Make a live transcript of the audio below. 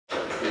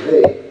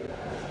me.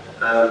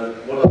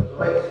 What I'd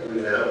like to do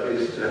now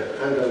is to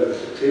hand over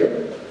to Tim.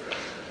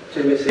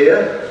 Tim is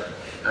here,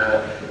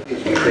 he's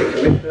UK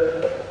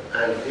Commissioner,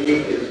 and he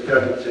is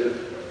going to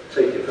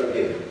take it from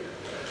here.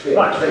 Tim,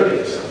 right,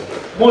 brilliant.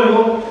 Morning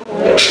all.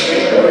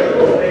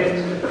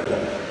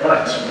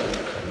 Right.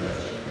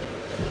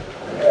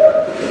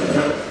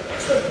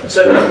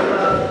 So,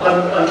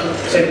 I'm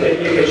Tim,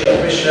 UK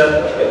Commissioner.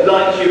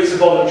 Like you, it's a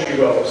voluntary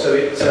role, so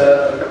it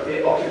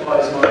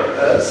occupies my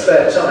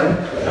spare time.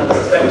 And I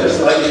suspect,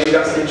 just like you,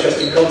 that's an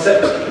interesting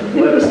concept.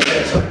 Whatever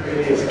spare time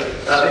really is.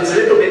 It's a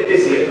little bit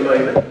busy at the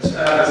moment,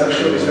 as I'm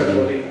sure there's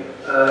everybody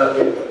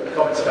with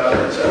comments about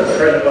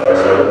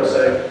coronavirus, but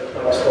also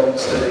our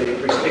response to the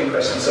recent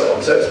inquest and so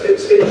on. So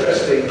it's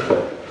interesting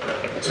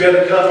to be able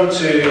to come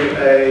to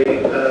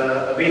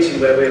a meeting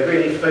where we're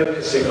really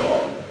focusing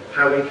on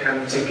how we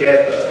can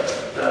together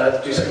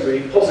do something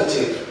really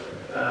positive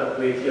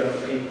with young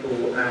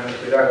people and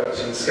with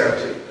adults in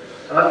Scouting.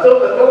 And I thought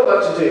that what I'd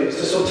like to do is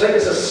to sort of take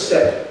us a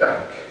step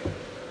back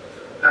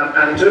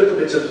and do a little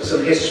bit of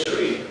some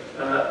history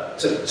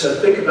to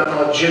think about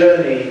our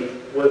journey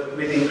with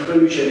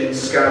inclusion in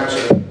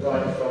Scouting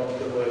right from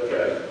the word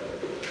go.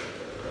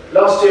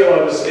 Last year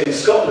I was in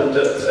Scotland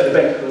at an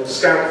event called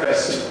Scout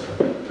Fest,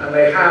 and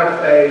they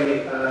have a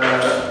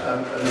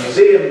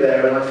museum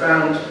there, and I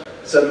found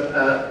some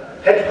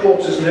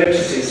headquarters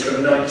notices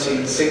from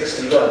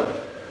 1961.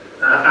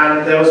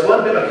 And there was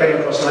one bit I came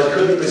across and I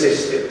couldn't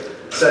resist it.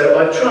 So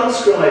I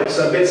transcribed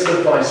some bits of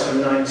advice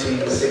from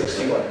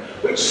 1961,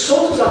 which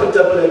sort of like a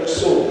double-edged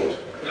sword.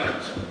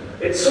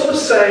 It's sort of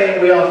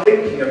saying we are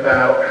thinking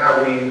about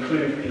how we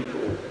include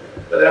people,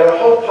 but there are a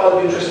whole pile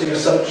of interesting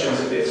assumptions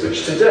in this,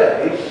 which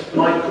today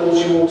might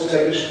cause you all to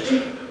take a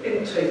deep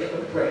intake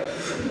of breath.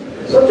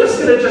 So I'm just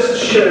going to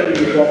show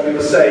you what we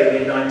were saying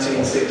in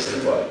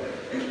 1961.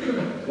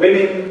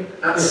 Women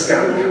at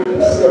Scout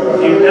camps.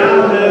 You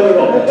now know we're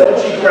on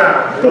dodgy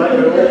ground, right?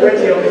 We're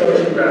already on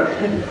dodgy ground.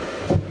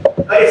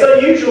 It's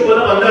unusual but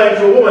not unknown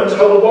for a woman to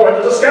hold a warrant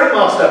as a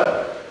Scoutmaster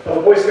of a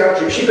Boy Scout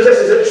troop. She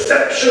possesses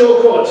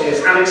exceptional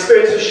qualities and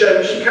experience has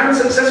shown she can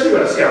successfully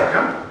run a Scout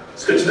camp.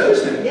 It's good to know,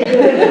 isn't it?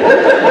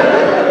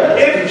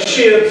 If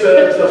she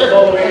observes the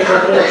following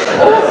precautions.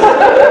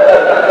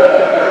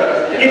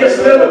 You just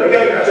know where we're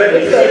going at, don't you?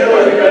 You know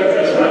where we're going for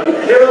this, right?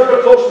 Here are the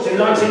precautions in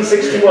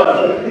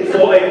 1961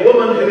 for a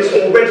woman who is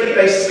already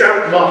a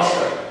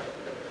Scoutmaster.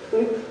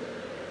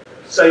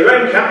 So your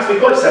own camp to be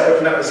quite separate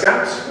from that of the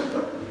Scouts.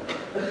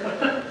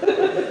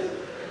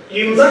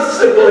 You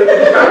must avoid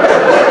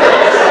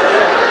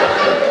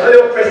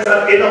your presence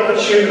at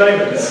inopportune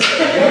moments.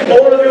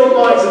 All of your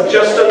minds have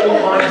just done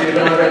what I did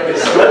when I read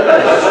this.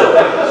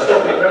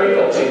 Stop it, very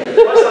naughty. I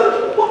was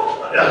like, what?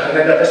 No,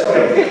 that's not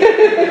it.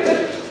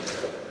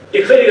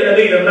 You're clearly going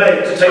to need a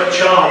mate to take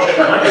charge at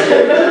night.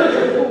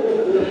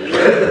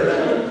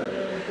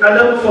 And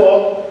number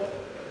 4,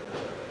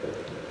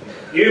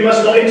 you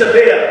must not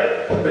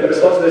interfere with the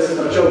responsibilities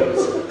of children.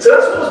 So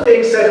that's what was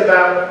being said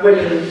about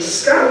women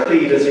Scout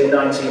leaders in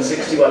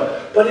 1961.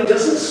 But it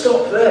doesn't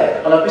stop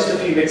there. And I've missed a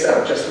few bits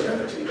out just for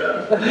brevity.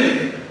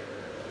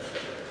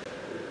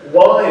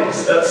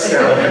 Wives at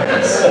Scout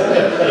camps.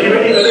 Are you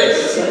ready for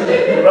this?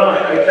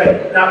 Right,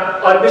 okay.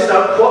 Now, I missed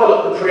out quite a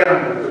lot of the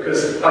preamble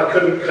because I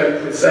couldn't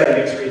cope with saying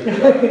it to people.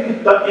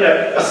 But, you know,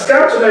 a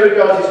Scout may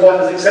regard his wife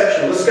as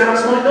exceptional, the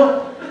Scouts might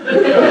not.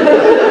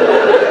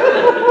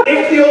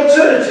 If the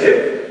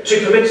alternative to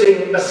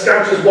permitting a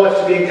Scouter's wife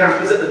to be in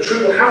camp is that the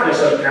troop will have no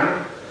such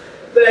camp,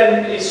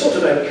 then it's sort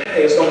of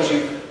okay as long as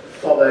you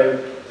follow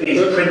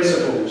these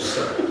principles.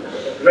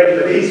 Ready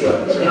for these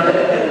ones,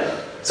 right?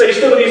 So you're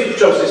still going to use the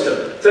patrol system.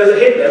 So there's a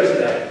hint there, isn't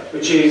there?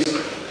 Which is,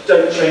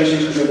 don't change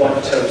things because your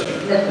wife tells you.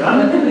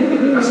 Right?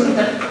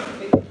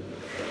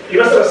 You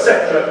must have a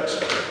separate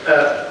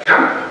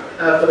camp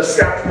for the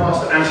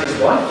Scoutmaster and his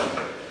wife.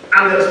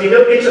 And there must be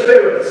no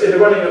interference in the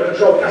running of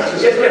control camps.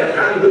 Because yet again,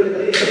 apparently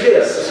women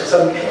interfere.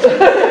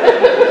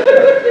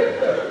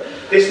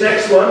 This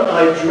next one,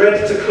 I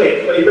dread to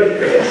click. Are you ready for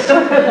this?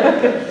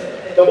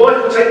 The wife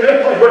will take no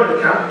part in running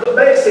the camp, but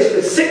may assist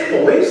with sick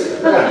boys,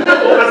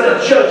 or as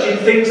a judge in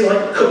things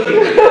like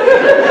cooking, if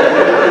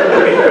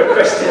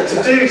requested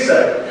to do so.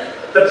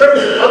 The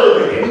presence of other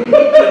women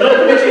are not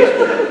permitted.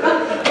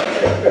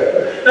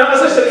 Now,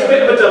 as I said, it's a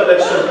bit of a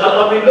double-edged sword.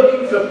 I've been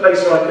looking for a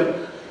place where I could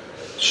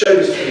show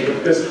this to people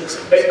because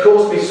it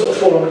caused me to sort of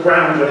fall on the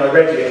ground when I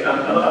read it, and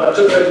I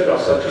took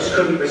photographs, so I just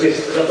couldn't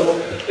resist. And I thought,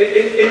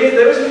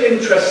 there is an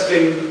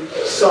interesting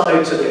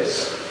side to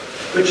this,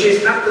 which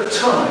is at the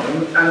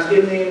time and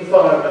in the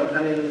environment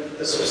and in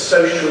the sort of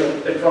social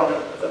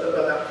environment at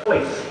that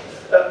point,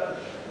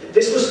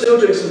 this was still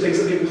doing some things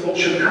that people thought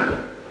shouldn't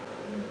happen.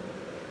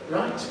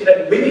 Right? You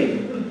know,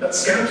 women at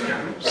Scout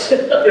camps,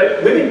 you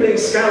know, women being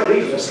Scout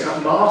leaders or Scout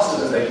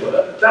masters as they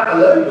were, that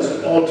alone was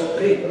an odd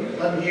thing,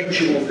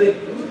 unusual thing.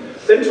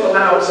 Then to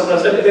allow someone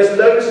else, and there's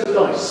loads of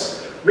advice.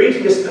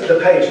 Reading the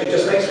page, it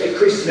just makes it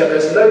increases me up.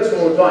 There's loads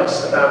more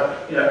advice about,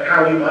 you know,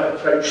 how you might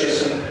approach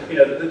this, and you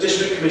know, the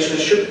district commissioner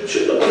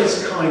should look at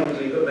this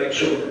kindly, but make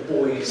sure that the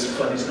boys'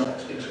 fun is not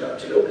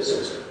interrupted. All this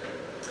sort of stuff.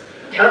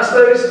 And I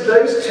suppose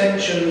those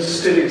tensions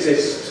still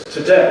exist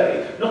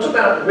today, not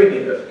about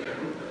winning at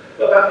camp,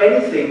 but about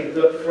anything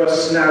that for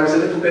us now is a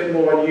little bit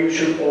more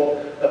unusual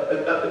or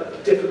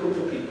difficult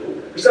for people.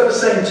 We still have the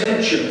same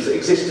tensions that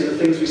exist in the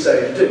things we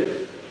say and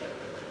do.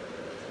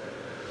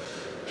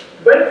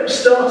 When we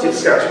started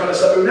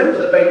Scouts, I remember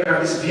that Baker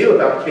had this view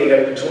about being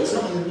open to it's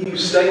not a new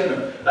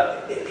statement.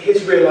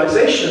 His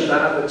realisation of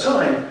that at the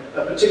time,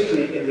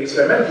 particularly in the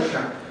experimental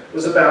camp,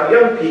 was about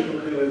young people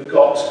who have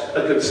got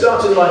a good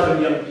start in life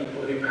and young people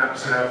who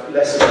perhaps have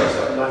less of a good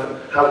start in life,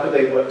 and how could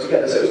they work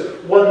together. So it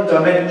was one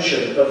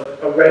dimension of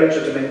a range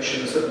of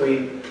dimensions that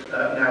we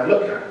now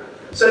look at.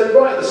 So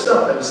right at the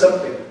start there was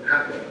something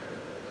happening.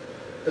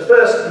 The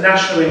first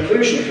National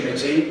Inclusion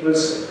Committee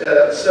was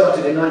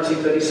started in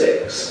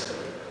 1936.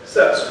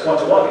 So that's quite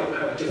a while ago. We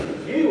had a different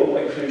view of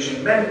what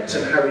inclusion meant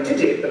and how we did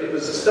it, but it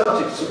was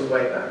started sort of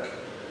way back.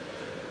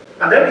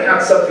 And then we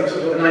had something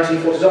sort of in the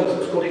 1940s onwards that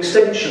was called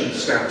extension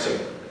scouting.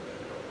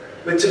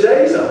 With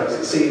today's eyes,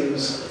 it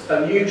seems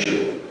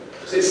unusual.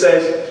 So it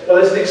says, well,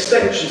 there's an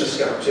extension to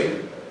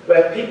scouting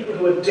where people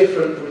who are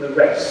different from the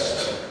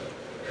rest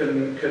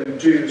can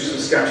do some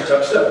scouting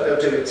type stuff. They'll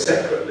do it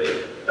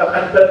separately.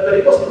 But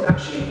it wasn't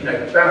actually,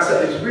 bad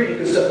stuff. It was really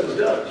good stuff that was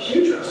done,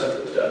 huge amount of stuff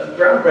that was done, and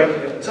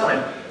groundbreaking at the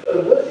time. But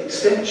the word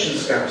extension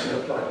scouting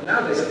applied.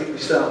 Nowadays, I think we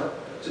start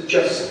to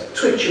just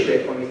twitch a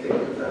bit when we think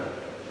of that.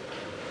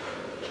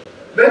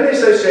 Then the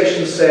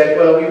association said,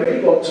 well, we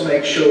really want to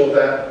make sure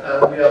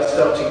that we are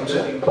starting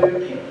to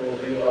include people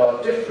who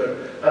are different.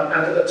 And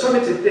at the time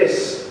it did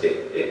this,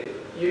 it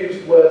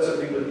used words that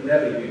we would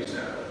never use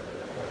now.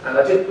 And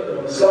I did put them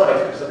on the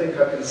slide because I think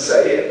I can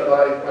say it, but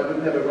I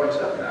would never write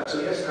it up now. So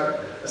we just have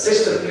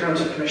Assistant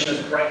County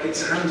Commissioners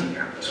brackets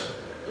handicapped,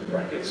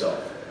 brackets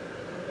off.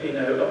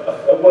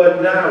 A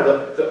word now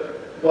that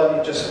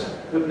one just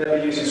would never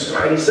use in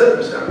any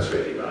circumstance,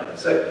 really, right?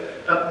 So,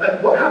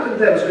 and what happened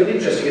there was really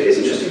interesting. It is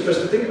interesting for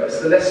us to think about.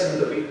 It's the lesson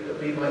that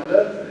we might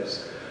learn from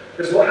this.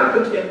 Because what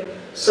happened in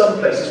some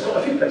places, quite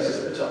a few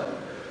places at the time,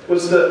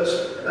 was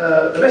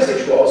that the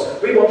message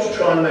was, we want to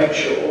try and make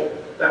sure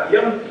that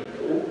young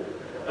people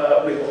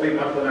with what we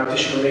might call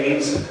additional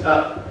needs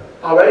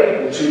are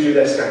able to do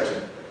their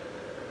scouting.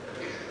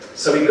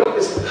 So we got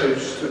this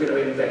post we're going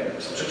to invent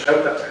to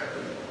help that happen.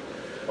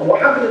 And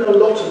what happened in a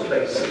lot of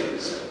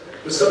places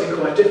was something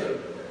quite different.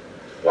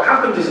 What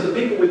happened is that the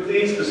people with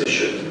these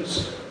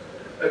positions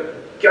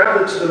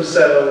gathered to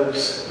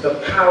themselves the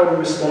power and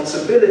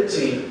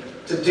responsibility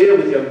to deal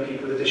with young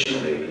people with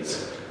additional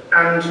needs.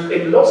 And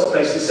in lots of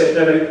places said,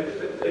 no,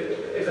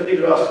 if a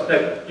leader asked,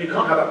 no, you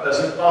can't have that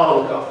person,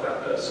 I'll look after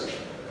that person.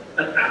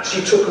 And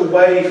actually took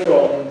away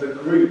from the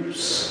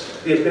groups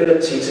the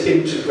ability to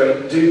integrate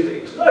and do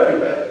things. Not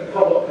everywhere, in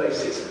quite a lot of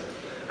places.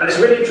 And it's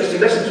a really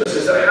interesting lesson to us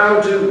is that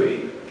how do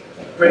we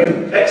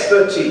bring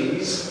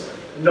expertise,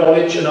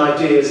 knowledge and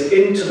ideas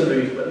into the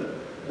movement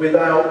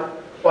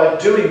without, by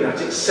doing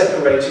that, it's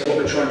separating what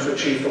we're trying to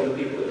achieve from the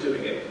people that are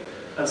doing it.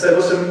 And so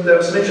there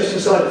were some interesting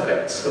side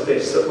effects of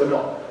this that were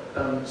not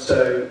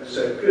so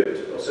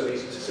good or so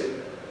easy to see.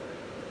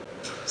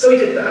 So we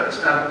did that,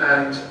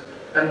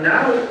 and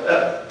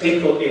now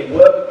people in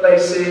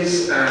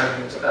workplaces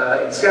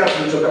and in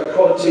Scouting we talk about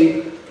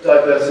equality,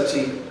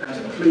 diversity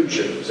and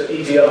inclusion. So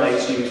EDI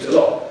is used a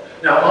lot.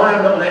 Now I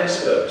am not an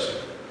expert,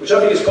 which I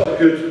think is quite a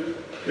good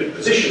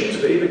position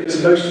to be,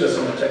 because most of us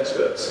are not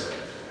experts.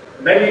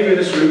 Many of you in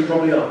this room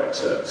probably are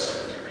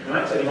experts,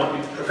 right? And you might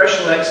be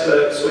professional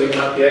experts, or you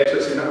might be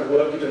experts in that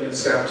work you're doing in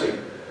Scouting.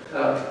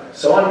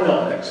 So I'm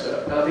not an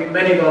expert, and I think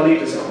many of our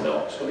leaders are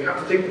not. But we have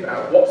to think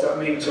about what does that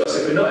mean to us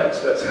if we're not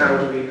experts. How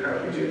do we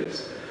do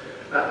this?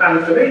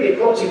 And for me, the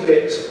equality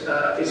bit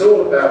is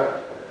all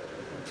about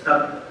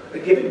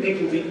giving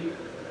people the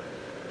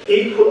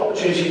equal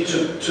opportunity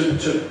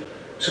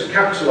to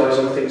capitalise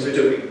on the things we're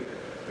doing.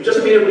 It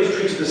doesn't mean everybody's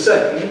treated the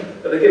same,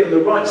 but they're given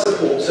the right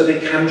support so they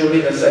can join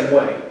in the same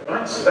way,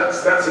 right? So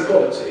that's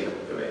equality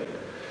for me.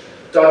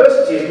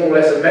 Diversity is more or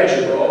less a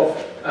measure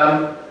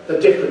of the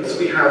difference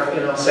we have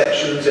in our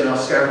sections, in our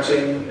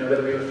Scouting,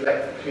 whether we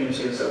reflect the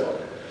community and so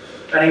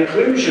on. And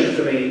inclusion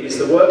for me is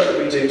the work that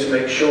we do to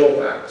make sure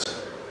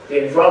that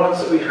the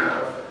environments that we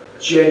have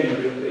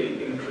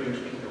genuinely include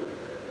people.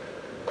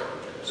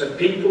 So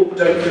people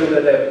don't feel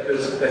they're there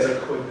because there's a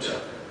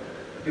quota.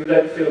 People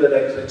don't feel they're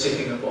there because they're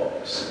ticking a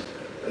box.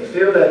 They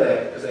feel they're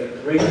there because they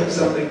bring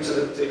something to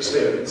the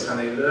experience and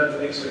they learn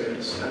from the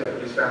experience and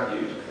everybody's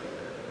valued.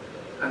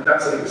 And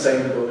that's, I think, the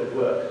same in the world of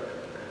work.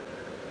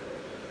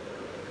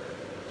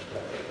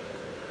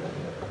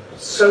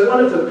 So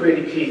one of the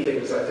really key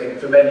things, I think,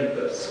 for many of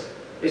us,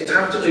 is to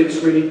have to do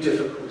this really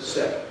difficult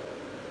step.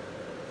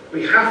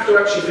 We have to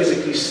actually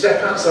physically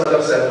step outside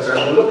ourselves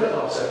and look at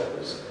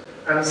ourselves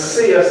and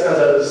see us as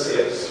others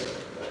see us.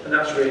 And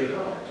that's really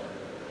hard.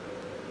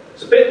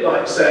 It's a bit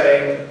like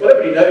saying, well,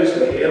 everybody knows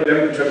me here,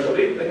 we're open to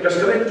everybody, they can just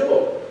come in the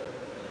door.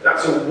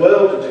 That's a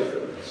world of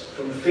difference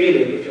from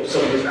feeling, if you're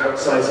someone who's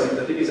outside something,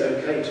 that it is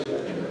okay to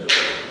walk in the door.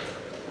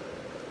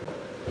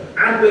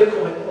 And we're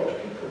quite odd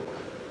people.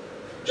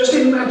 Just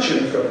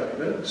imagine for a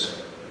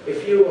moment,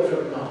 if you were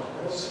from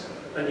Mars,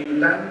 and and you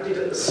landed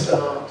at the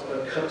start of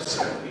a Cub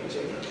Scout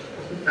meeting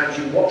and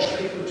you watched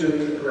people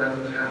doing the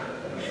grand hand,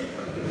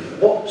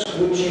 what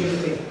would you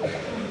think?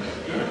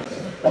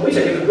 And we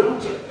take it for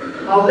granted.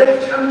 Our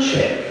left-hand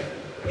check,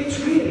 it's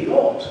really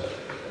odd,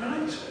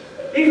 right?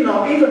 Even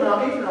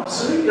our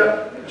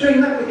salute,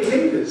 doing that with your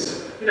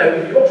fingers. You know,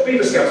 if you watch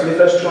Beaver Scouts when they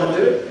first try and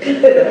do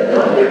it,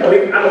 right? I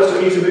mean, adults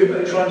do music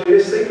movement, they try and do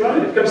this thing,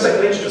 right? It becomes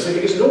second nature, so they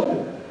think it's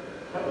normal.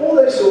 Right? All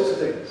those sorts of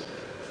things.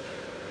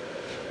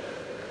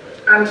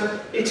 And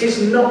it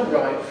is not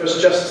right for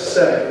us just to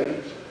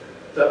say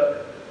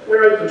that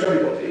we're open to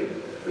everybody.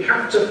 We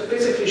have to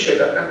physically show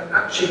that and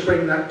actually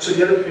bring that to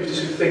the other communities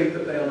who think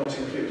that they are not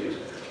included.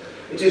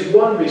 It is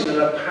one reason,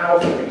 and a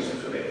powerful reason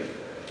for me,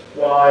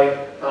 why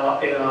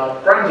in our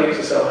branding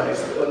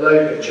exercise the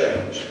logo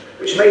changed,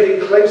 which made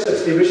it closer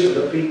to the original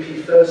that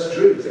BP first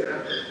drew as it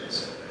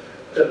happens.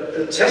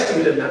 The testing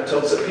we did in that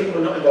told us that people who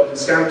are not involved in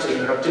scouting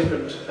and have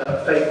different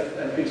faith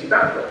and community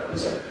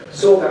backgrounds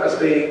saw that as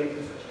being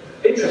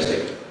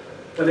interesting.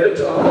 When they looked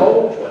at our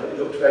old one, it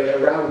looked very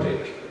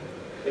heraldic.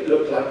 It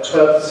looked like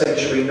 12th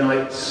century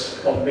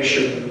knights on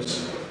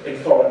missions in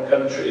foreign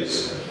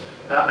countries.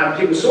 And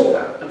people saw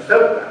that and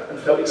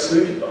felt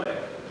excluded by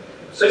it.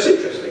 So it's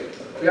interesting.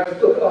 We have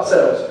to look at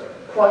ourselves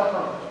quite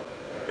hard.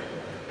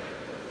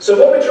 So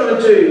what we're trying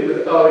to do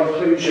with our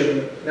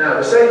inclusion now,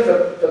 we're saying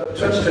for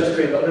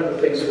 2023 we've got a number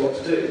of things we want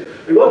to do.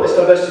 We want this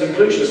diversity and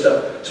inclusion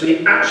stuff to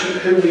be actually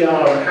who we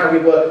are and how we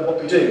work and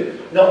what we do.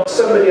 Not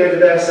somebody over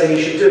there saying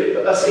you should do it,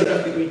 but us seeing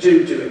everything we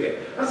do doing it.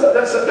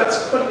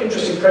 That's quite an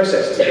interesting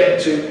process to get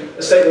to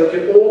a state where we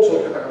can all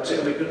talk about it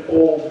and we can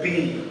all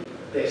be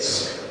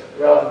this,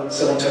 rather than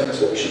someone telling us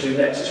what we should do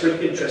next. It's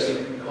really interesting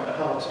and quite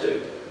hard to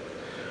do.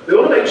 We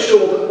want to make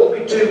sure that what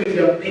we do with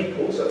young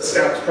people, so the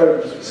Scouts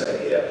programs we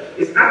say here,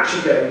 is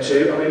actually going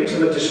to, I mean, it's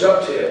going to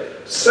disrupt here,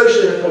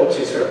 social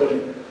inequalities for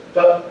everybody,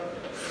 but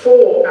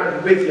for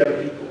and with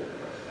young people.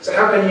 So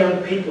how can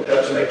young people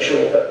help to make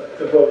sure that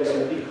the world is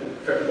more equal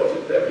for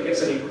everybody, that everybody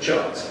gets an equal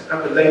chance?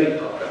 How can they be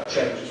part of that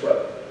change as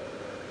well?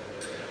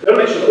 We want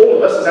to make sure that all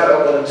of us as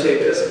adult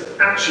volunteers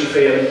actually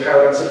feel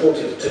empowered and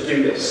supported to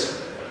do this.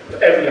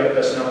 For every young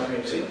person in our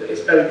community, that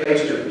it's okay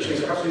to do it, which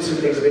means we'll have to do some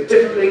things a bit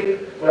differently,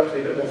 we'll have to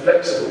be a bit more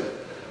flexible.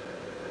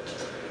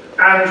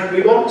 And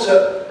we want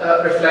to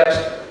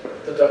reflect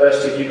the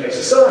diversity of UK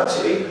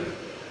society,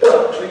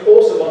 but we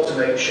also want to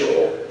make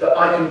sure that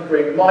I can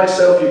bring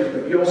myself, you can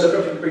bring yourself,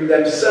 everyone can bring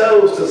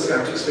themselves to the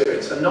Scout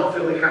experience and not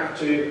feel they have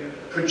to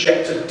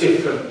project a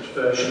different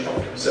version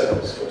of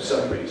themselves for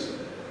some reason.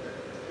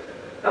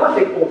 And I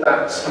think all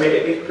that, I mean,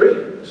 it's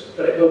brilliant,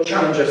 but it will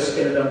challenge us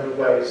in a number of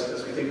ways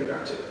as we think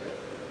about it.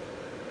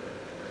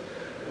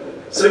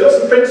 So we've got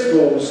some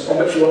principles on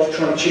which we want to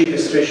try and achieve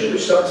this vision,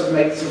 which start to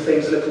make some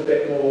things a little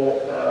bit more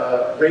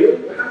real,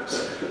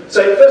 perhaps.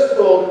 So first of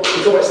all,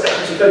 we talk about this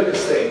equity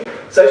focus thing.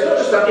 So it's not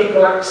just about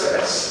equal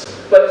access,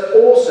 but it's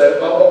also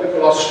about what we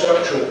call our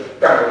structural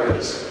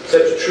barriers. So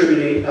it's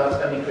truly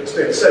an equal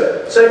experience.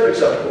 So for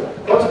example,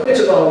 quite a bit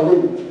of our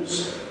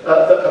rules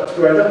that have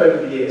grown up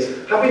over the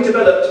years have been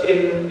developed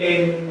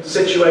in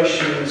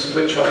situations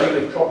which I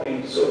think we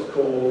probably sort of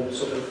call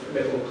sort of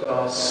middle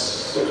class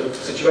sort of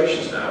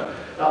situations now.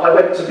 I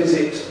went to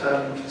visit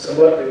some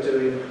work we're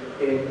doing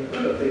in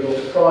the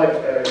North Pride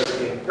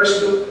area in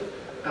Bristol,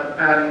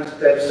 and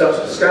they've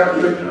started a scout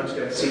group, and I was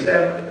going to see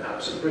them.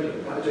 Absolutely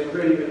brilliant. They're doing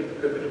really, really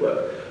good bit of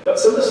work. But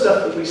some of the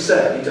stuff that we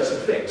say doesn't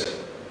fit.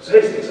 So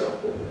here's an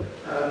example.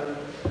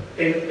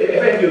 If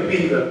any of your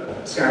Beaver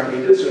Scout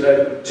leaders who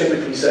know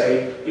typically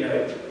say, you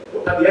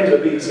know, at the end of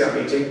a Beaver Scout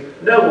meeting,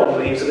 no one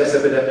leaves unless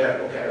they're with their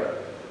parent or carer.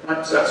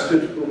 Right? So that's a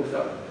good rule of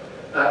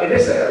thumb. In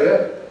this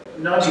area,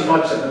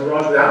 95% of them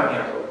arrive without any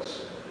adults.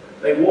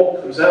 They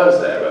walk themselves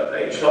there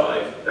at age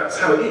 5. That's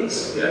how it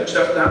is. You know,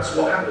 that's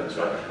what happens,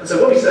 right? And so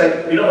when we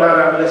say you're not allowed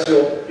out unless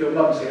your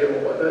mum's here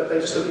or whatever, they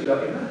just look at you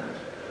like you're mad.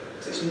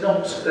 It's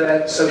not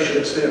their social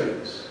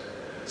experience.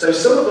 So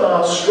some of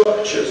our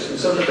structures and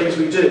some of the things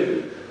we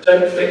do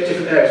don't fit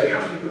different areas. We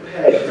have to be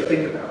prepared to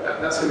think about that.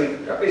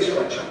 And that is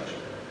quite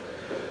challenging.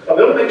 But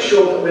we want to make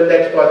sure that we're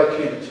led by the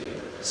community,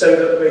 so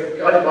that we're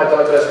guided by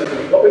diverse people.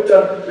 What we've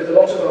done with a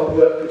lot of our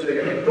work we're doing,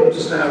 and it brought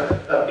us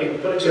now in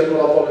putting together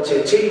all our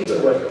volunteer teams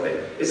that are working on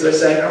it, is they're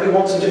saying, and we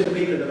want some different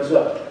people in them as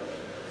well.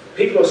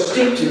 People who are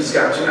steeped in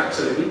scouting,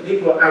 absolutely.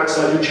 People who are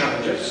outside who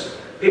challenge us.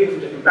 People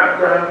from different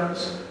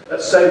backgrounds,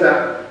 so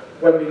that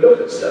when we look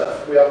at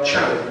stuff, we are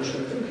challenged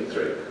and think it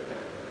through.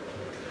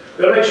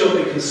 We've got to make sure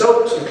that we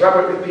consult and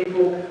collaborate with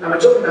people, and we're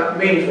talking about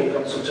meaningful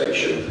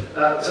consultation.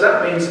 So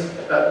that means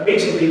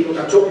meeting people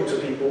and talking to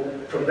people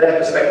from their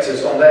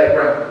perspectives on their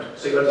ground,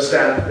 so you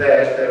understand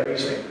their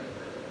reasoning.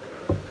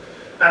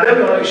 And then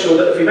we want to make sure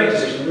that if we make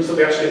decisions, that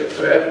we actually look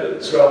through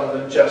evidence rather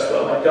than just,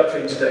 well, my gut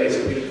feeling today is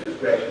it really feels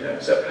great, you know.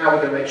 So how are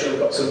we going to make sure we've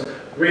got some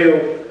real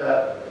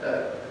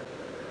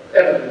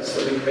evidence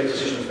that we can make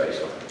decisions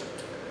based on?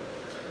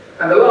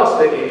 And the last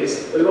bit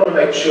is we want to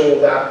make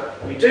sure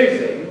that we do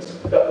things,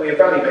 but we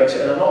evaluate it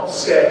and are not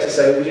scared to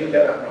say we didn't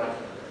get that right.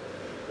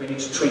 We need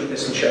to tweak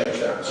this and change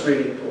that. It's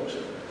really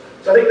important.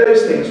 So I think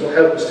those things will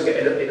help us to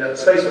get in a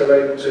space where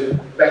we're able to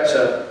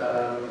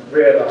better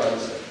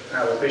realise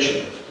our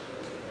vision.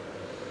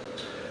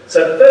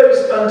 So those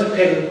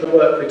underpin the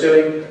work we're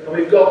doing, and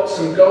we've got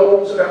some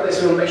goals about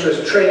this. We want to make sure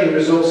there's training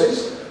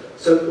resources.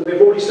 So we've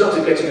already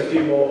started getting a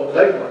few more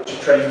local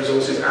training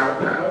resources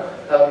out now,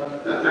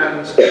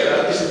 and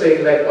this is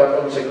being led by a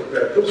volunteer called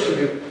Greg Coulson,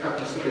 who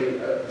happens to be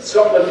in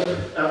Scotland,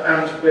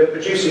 and we're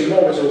producing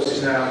more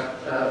resources now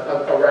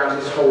around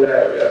this whole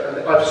area.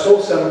 And I saw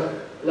some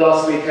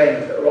last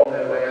weekend that are on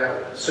their way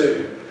out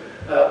soon,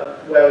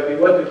 where we'll be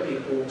working with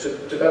people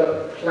to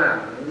develop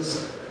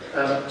plans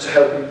to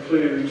help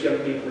include young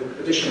people with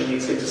additional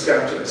needs into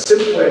Scouting. A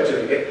simple way of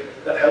doing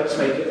it that helps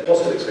make it a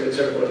positive experience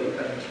for everybody,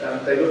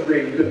 and they look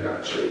really good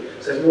actually.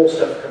 So there's more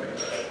stuff coming.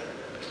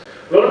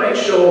 We want to make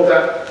sure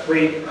that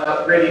we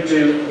really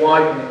do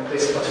widen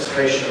this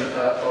participation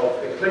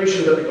of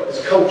inclusion, that we've got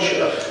this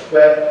culture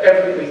where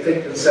everything we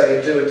think and say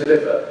and do and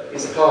deliver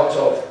is part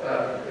of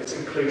its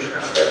inclusion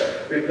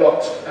aspect. We've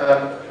got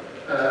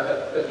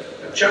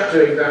a chap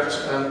doing that,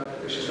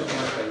 which is not on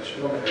my page,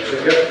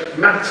 there we go.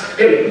 Matt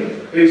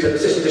Pilling, who's an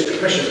assistant district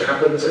commissioner, as it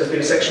happens, has been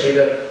a section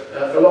leader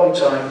for a long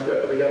time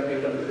with young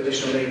people with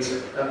additional needs,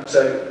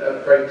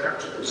 so very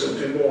practical, so we'll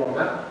do more on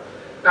that.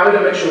 Now we're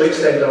going to make sure we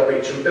extend our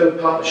reach and build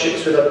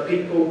partnerships with other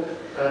people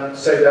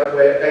so that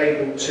we're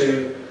able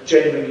to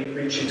genuinely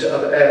reach into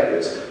other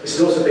areas. This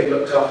is also being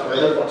looked after by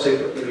another volunteer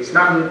called Louise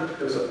Madden,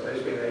 who's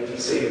been an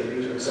ADC and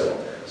leader and so on.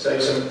 So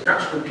some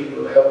practical people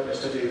who are helping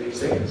us to do these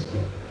things.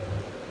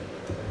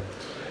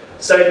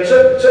 So in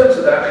terms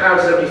of that, how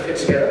does everybody fit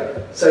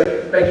together? So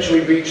making sure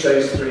we reach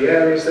those three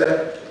areas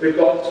there. We've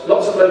got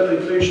lots of local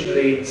inclusion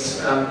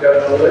leads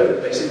going on all over the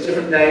place in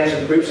different names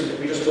and groups.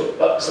 We just talked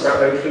Bucks about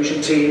the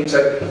inclusion team.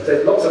 So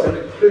there's lots of them.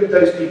 Include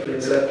those people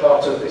into their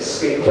part of this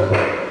scheme.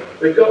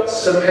 We've got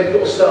some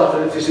headquarters staff,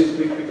 and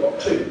we've got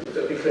two,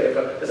 to be clear.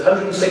 But there's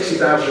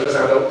 160,000 of us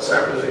adults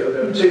out in the field.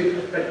 There are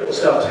two headquarters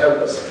staff to help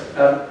us.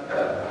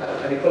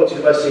 An Equality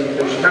Diversity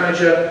Inclusion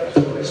Manager,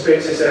 who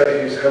experience this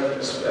area, who's helping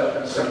us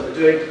understand what we're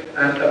doing,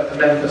 and a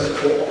member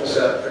support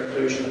officer for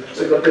inclusion.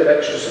 So we've got a bit of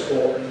extra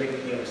support and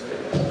linking into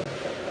things.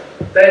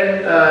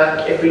 Then,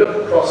 if we look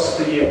across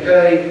the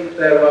UK,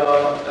 there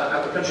are,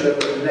 at the country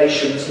level, the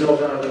nations,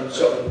 Northern Ireland,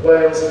 Scotland, and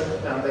Wales,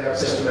 and they have a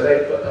system where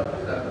they've got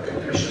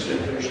commissions for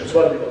inclusion as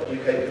well. We've got the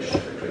UK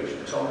Commission for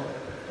Inclusion, Tom.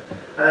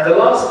 And the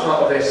last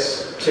part of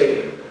this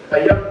team are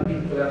young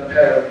people and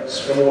parents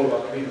from all of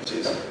our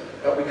communities.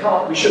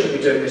 We shouldn't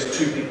be doing this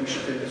to people, we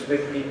should do this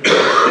with people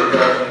who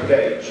are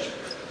engaged.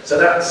 So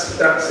that's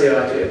the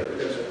idea that we're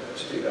going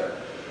to do that.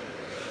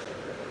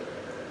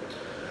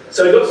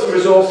 So we've got some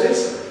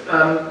resources.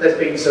 There's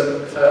been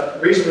some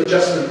reasonable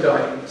adjustment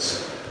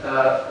guidance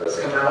that's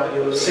come out, and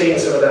you'll have seen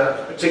some of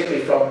that,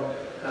 particularly from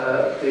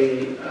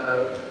the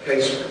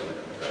case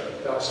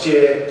last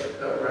year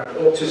around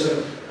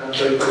autism, and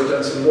so we've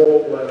done some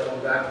more work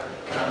on that.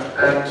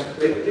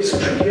 And it's a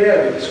tricky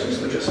area, this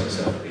reasonable adjustment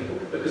stuff for people,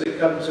 because it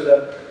comes with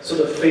a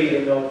sort of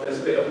feeling of there's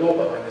a bit of law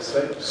behind this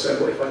thing. So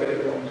what if I get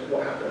it wrong?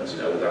 What happens?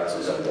 You know, that's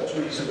what's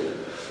reasonable.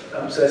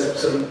 So there's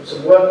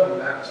some work on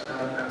that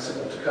and some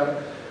more to come.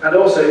 And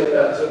also,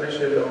 as I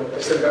mentioned earlier on,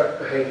 it's about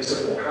behaviour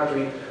support. How do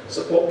we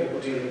support people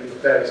dealing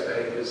with various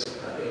behaviours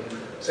in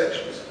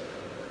sections?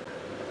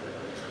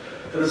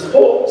 For the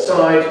support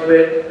side,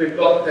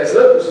 there's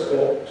local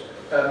support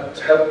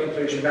to help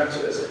inclusion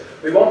matters.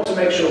 We want to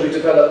make sure we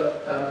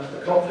develop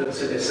the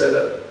confidence in this so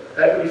that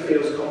everybody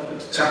feels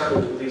confident to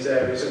tackle these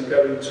areas and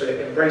go into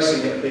it,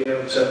 embracing it and being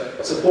able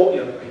to support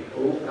young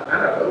people and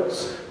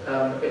adults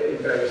in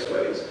various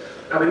ways.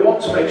 And we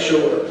want to make sure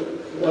that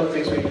one of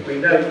the things we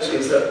note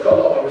is that quite a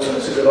lot of our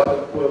resources are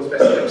like the world's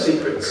best kept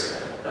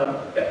secrets.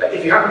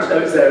 If you happen to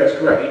know it's there, it's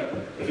great.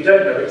 If you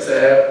don't know it's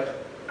there,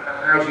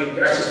 how do you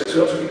get access to it? So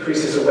we want to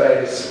increase this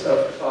awareness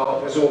of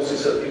our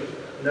resources so that you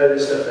know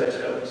there's stuff there to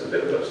help. There's a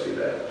bit of work to do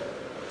there.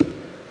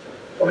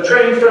 On the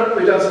training front,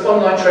 we've done some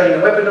online training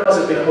and webinars.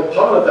 There's been a whole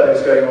pile of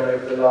those going on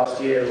over the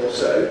last year or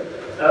so.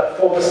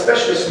 For the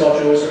specialist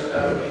modules,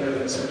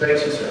 in some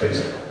data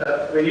interviews,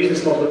 we're using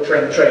this model of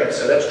train.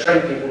 So let's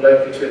train people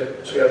locally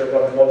to be able to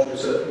run the modules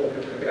so that more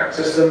people can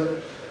access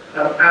them.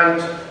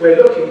 And we're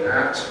looking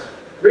at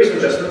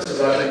reasonable adjustments,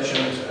 as I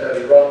mentioned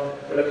earlier on.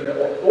 We're looking at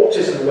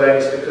autism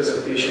awareness because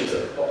of the issues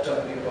that popped up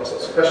and people asked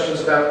lots of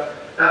questions about.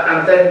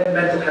 And then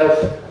mental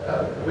health,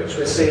 which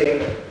we're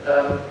seeing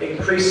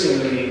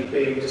increasingly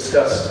being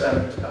discussed,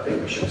 and I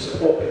think we should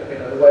support it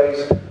in other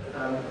ways,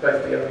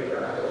 both for young people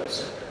and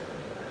adults.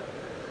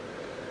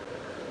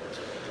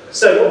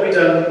 So what have we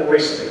done more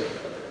recently?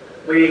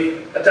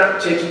 We've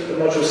adapted the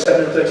module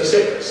 7 and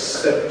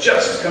 36. They've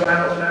just come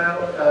out now.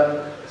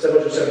 So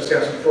module 7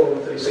 Scouting 4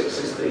 and 36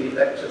 is the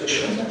next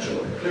additional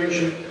module of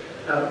inclusion.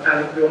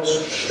 And we want to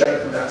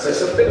strengthen that. So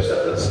some bit of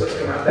stuff that's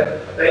come out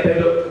there. They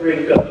look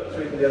really good. I looked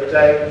through them the other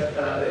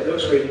day. It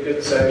looks really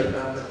good. So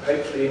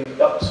hopefully in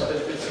Bucks, I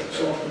don't think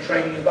someone from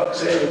training in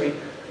Bucks here will be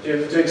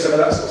doing some of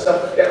that sort of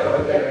stuff. Yeah,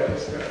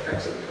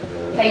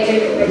 excellent. They do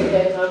look really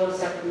good. I will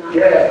second that.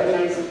 Yeah.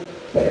 Amazing.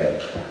 Yeah.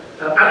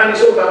 And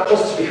it's all about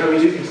positively how we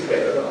do things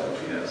together rather than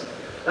anything else.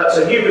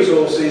 So new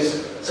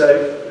resources, so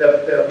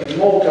there'll be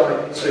more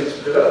guidance to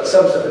develop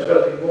some stuff,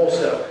 developing more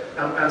stuff,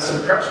 and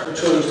some practical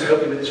tools to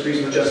help you with this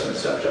reasonable adjustment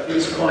stuff, which I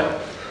think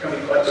can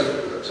be quite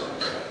difficult at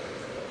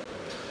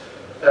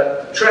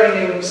times.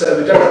 Training, so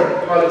we've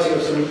done piloting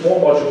of some more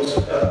modules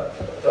for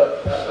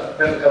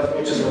mental health,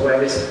 autism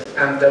awareness,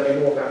 and there'll be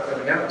more of that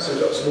coming out, so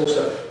we've got some more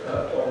stuff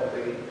on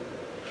the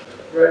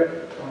road,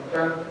 on the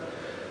plan.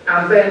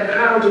 And then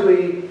how do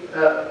we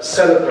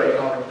celebrate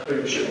our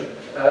inclusion?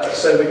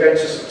 So we're going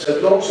to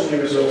launch some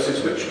new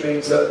resources, which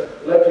means that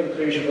local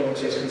inclusion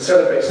volunteers can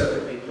celebrate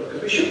separate people,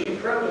 because we should be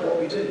proud of what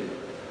we do.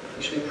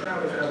 We should be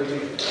proud of how we do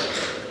things.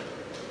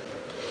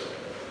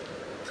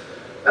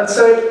 And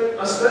so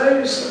I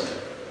suppose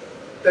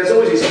there's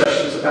always these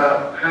questions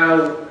about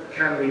how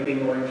can we be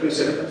more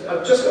inclusive. And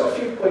I've just got a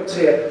few points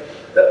here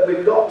that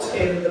we've got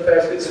in the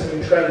various bits of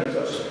new training that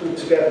I've just pulled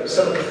together,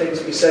 some of the things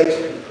that we say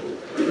to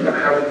people about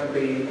how we can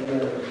be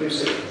more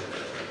inclusive.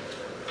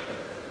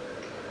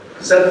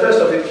 So the first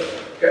of it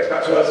gets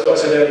back to what I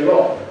said earlier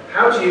on.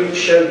 How do you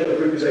show that the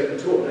group is open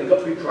to all? And you've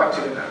got to be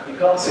proactive in that. You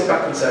can't sit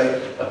back and say,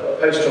 I've got a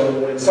poster on the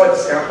wall inside the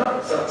Scout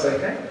Hut, so that's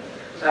okay.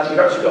 And you've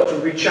actually got to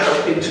reach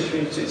out into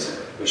communities,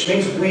 which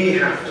means we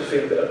have to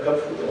feel a bit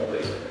uncomfortable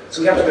normally.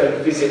 So we have to go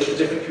and visit the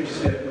different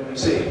communities we don't normally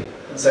see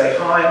and say,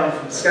 hi, I'm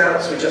from the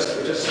Scouts, we're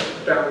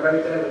just down the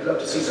road there, we'd love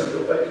to see some of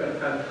your folk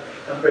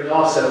and bring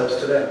ourselves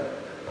to them.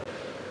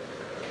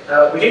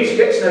 We need to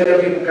get to know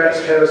young people, parents,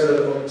 carers and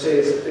other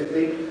volunteers.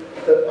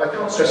 I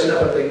can't stress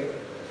enough, I think,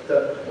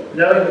 that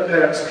knowing the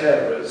parents and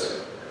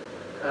carers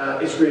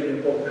is really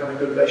important, having a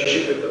good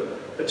relationship with them,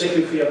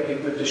 particularly for young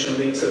people with additional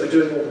needs, that we're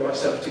doing all the right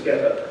stuff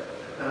together.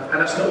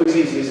 And that's not always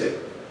easy, is it?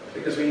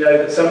 Because we know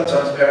that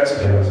sometimes parents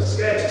and carers are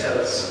scared to tell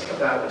us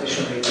about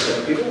additional needs of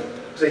young people,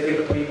 because they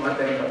think that we might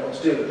then not want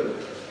to deal with them.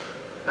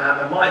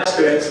 And my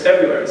experience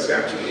everywhere in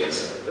Scouting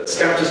is that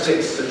Scouters take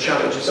this as a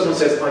challenge. If someone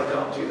says, I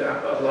can't do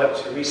that, but I'd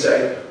like to, we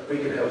say, we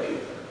can help you.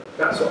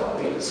 That's what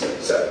our leaders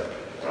say.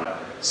 Right?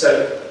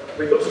 So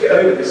we've got to get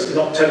over this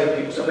not telling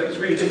people something. It's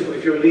really difficult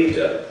if you're a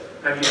leader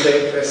and you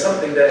think there's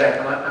something there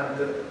and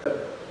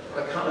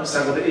I can't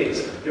understand what it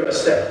is. You're at a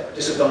step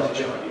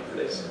disadvantage, aren't you, for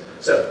this?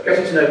 So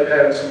getting to know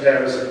parents and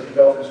carers and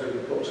involvement is really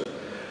important.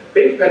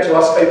 Being prepared to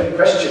ask open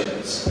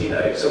questions,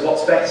 so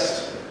what's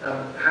best?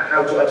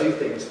 How do I do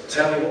things?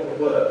 Tell me what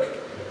will work.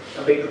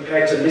 And being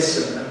prepared to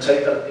listen and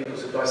take other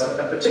people's advice, and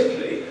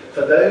particularly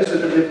for those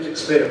with a lived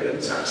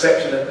experience,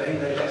 accepting that they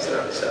know best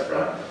about this stuff,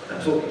 right?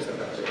 And talking to them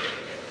about it.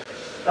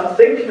 I'm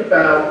thinking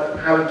about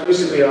how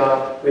inclusive we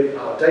are with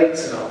our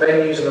dates and our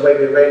venues and the way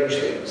we arrange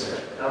things.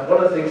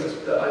 One of the things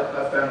that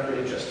I found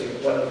really interesting,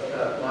 one of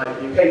my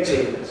UK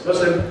team is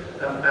Muslim,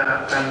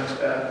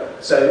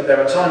 so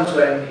there are times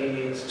when he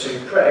needs to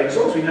pray. As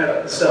long as we know that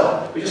at the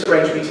start, we just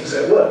arrange meetings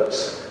so it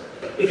works.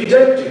 If you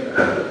don't do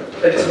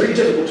that, then it's really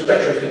difficult to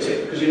retrofit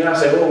it, because you now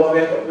say, oh, well, we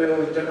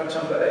don't have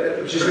time for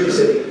that, which is really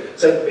silly.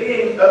 So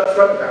being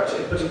upfront about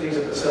it, putting things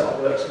at the start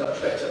works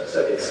much better.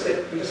 So we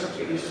just have to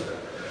get used to that.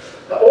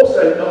 But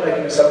also not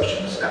making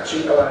assumptions,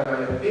 actually allowing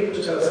our young people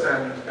to tell us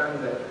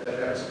and their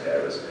parents and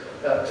carers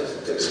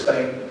to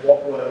explain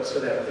what works for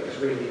them, I think is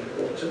really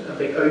important, and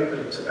being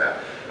open to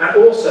that. And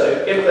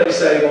also, if they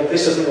say, well,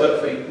 this doesn't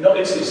work for me, not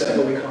instantly saying,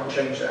 well, we can't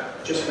change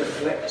that, just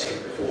reflecting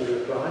before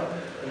we apply,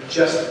 and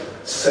just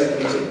soak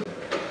it in.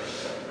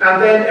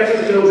 And then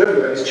everything that builds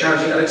everywhere is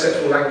challenging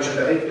unacceptable language and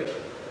behaviour.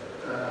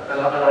 And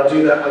I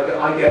do that,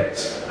 I get,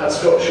 as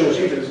Scott sure as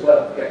you do as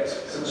well, get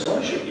some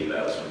astonishing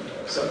emails from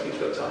some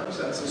people at times,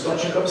 and some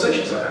astonishing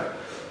conversations I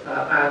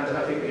have. And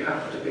I think we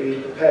have to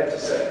be prepared to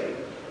say,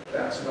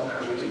 that's not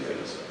how we do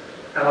things.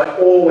 And I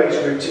always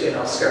root it in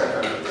our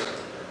Scout values,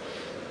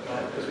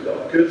 right? Because we've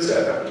got a good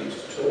set of values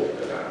to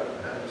talk about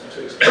and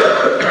to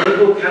explain.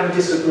 People can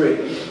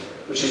disagree,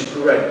 which is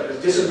great,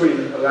 because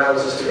disagreement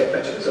allows us to get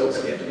better results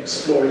in the end, and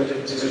exploring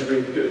differences is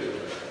really good.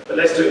 But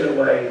let's do it in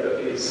a way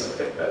that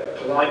is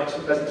polite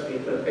and pleasant to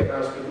people, and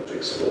allows people to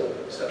explore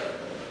stuff.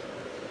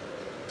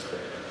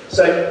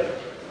 So,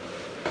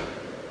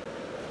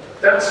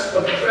 that's a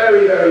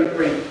very, very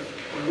brief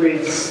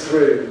whiz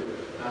through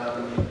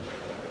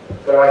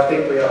where I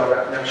think we are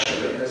at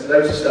nationally, and there's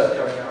loads of stuff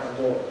coming out and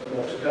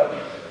more to come.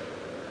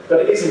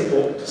 But it is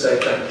important to say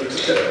thank you.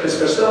 Because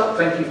for a start,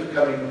 thank you for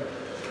coming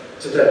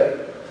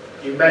today.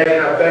 You may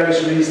have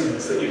various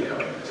reasons that you're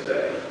coming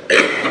today,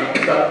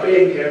 but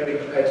being here and being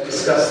prepared to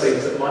discuss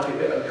things that might be a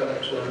bit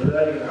uncomfortable and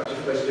learning about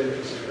different ways of doing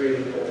things is really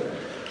important.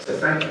 So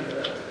thank you for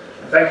that.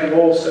 And thank you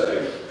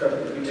also for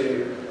everything we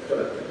do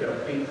for young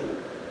people.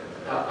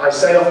 I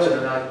say often,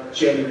 and I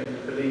genuinely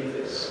believe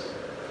this,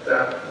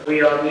 that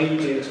we are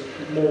needed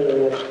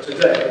more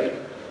today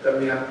than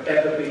we have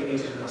ever been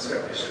needed in our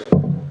Scout history.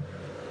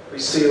 We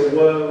see a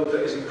world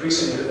that is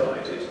increasingly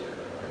divided,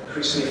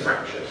 increasingly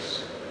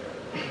fractious,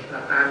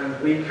 and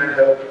we can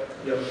help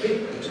young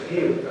people to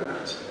heal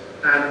that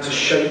and to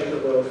shape the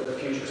world for the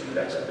future to be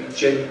better. We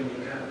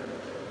genuinely can.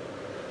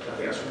 I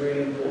think that's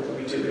really important that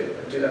we do it,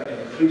 and do that in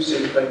an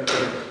inclusive, open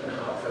and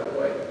heartfelt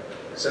way.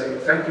 So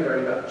thank you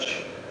very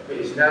much. It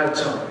is now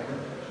time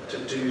to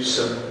do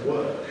some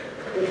work.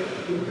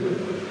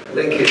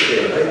 Thank you,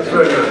 Tim. Thanks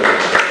very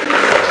much.